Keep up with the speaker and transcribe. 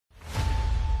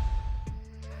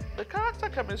The character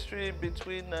chemistry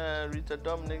between Rita,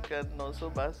 Dominic and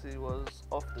Nonso Bassey was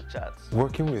off the charts.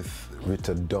 Working with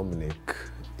Rita Dominic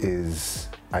is,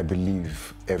 I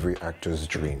believe, every actor's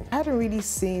dream. I hadn't really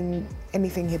seen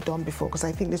anything he'd done before because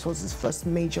I think this was his first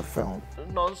major film.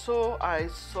 Nonso, I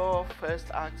saw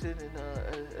first acting in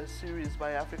a series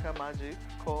by Africa Magic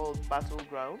called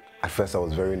Battleground. At first I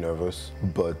was very nervous,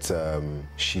 but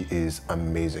she is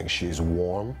amazing. She is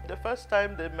warm. The first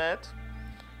time they met,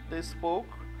 they spoke.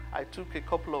 I took a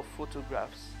couple of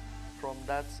photographs from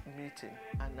that meeting,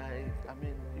 and I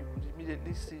mean, you could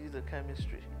immediately see the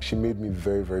chemistry. She made me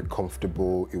very, very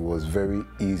comfortable. It was very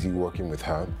easy working with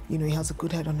her. You know, he has a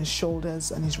good head on his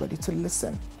shoulders and he's ready to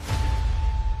listen.